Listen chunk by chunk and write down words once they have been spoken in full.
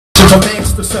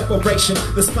lost the separation.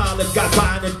 The scholar got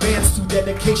by in advance through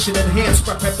dedication, enhanced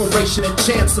by preparation and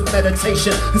chance of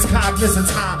meditation. His cognizance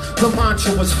high, the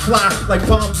mantra was fly like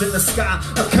bombs in the sky.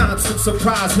 A constant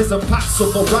surprise, his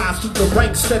impossible rise through the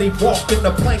ranks, steady walking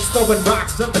the planks, throwing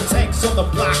rocks at the tanks on the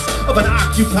blocks of an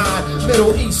occupied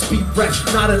Middle East beat wreck.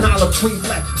 Not an olive tree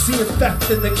left, seeing theft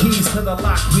in the keys to the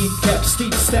lock we kept.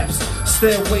 Steep steps,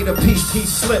 stairway to peace, he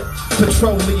slipped.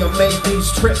 Petroleum made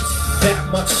these trips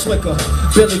that much slicker.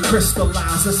 Billy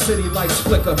crystallized, the city lights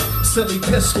flicker. Silly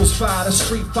pistols fired, a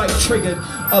street fight triggered.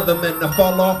 Other men to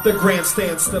fall off the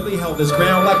grandstand. Still he held his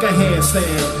ground like a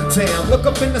handstand. Damn, look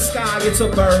up in the sky, it's a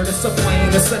bird, it's a plane.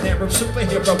 It's an Arab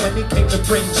superhero when he came to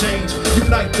bring change.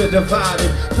 Unite the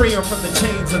divided, free him from the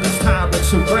chains of these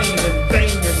tyrants who reign in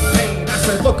vain and pain. I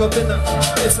said look up in the,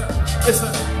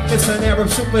 it's an Arab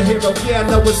superhero. Yeah, I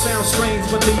know it sounds strange,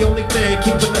 but the only thing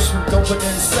keeping us from going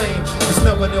insane is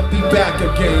knowing he'll be back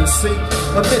again. See,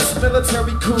 amidst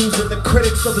military coups and the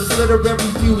critics of his literary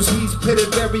views, he's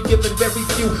pitted very, given very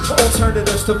few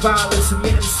alternatives to violence, and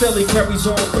yet still he carries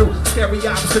on through scary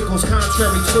obstacles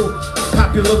contrary to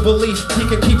popular belief. He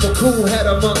can keep a cool head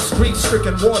amongst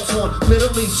grief-stricken, war-torn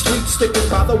Middle East streets, sticking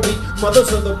by the weak,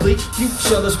 mothers of the bleak.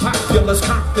 Futureless, populous,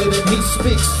 confident he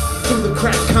speaks through the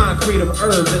cracked concrete of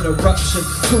urban eruption,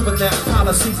 proving that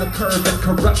policies of curb and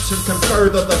corruption can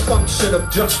further the function of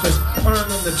justice,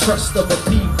 earning the trust of a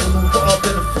people who've all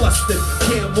been flustered,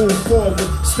 can't move forward,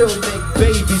 still make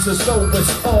babies as though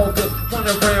it's all good, run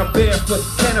around barefoot,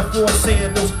 can't afford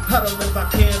sandals, huddling by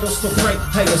candles to pray.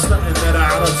 Hey, it's nothing that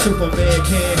our Superman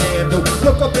can't handle.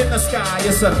 Look up in the sky,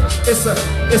 it's an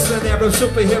Arab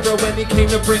superhero, and he came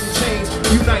to bring change.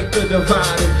 Unite the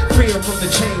divided, free him from the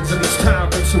chains of these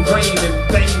tyrants who reign in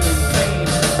vain and pain.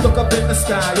 Look up in the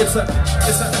sky,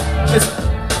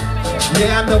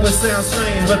 yeah, I know it sounds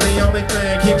strange, but the only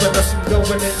thing keeping us from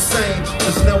going insane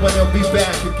is knowing he'll be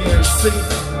back again. See,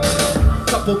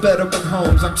 couple veteran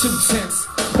homes, I'm 2 tenths,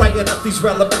 writing up these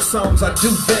relevant songs, I do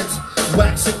vent,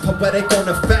 waxing poetic on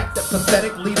the fact that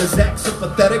pathetic leaders act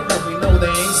sympathetic when we know they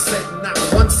ain't sent not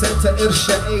 1 cent to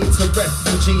Irsha aid to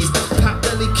refugees. Pop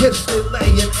belly kids they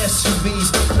lay in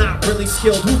SUVs, not really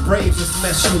skilled, who braves this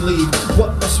mess you leave?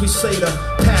 What must we say to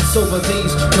pass over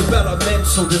these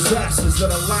developmental disasters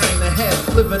that are lying ahead?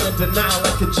 Living in denial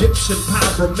like Egyptian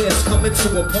pyramids, coming to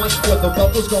a point where the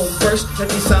bubbles gon' burst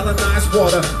and desalinized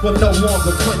water will no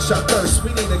longer quench our thirst.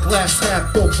 We need a glass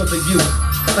half full for the youth,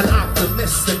 an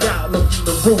optimistic outlook from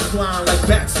the roof line like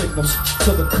bat signals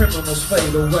till the criminals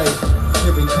fade away.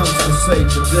 Here he comes to save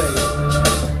the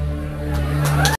day.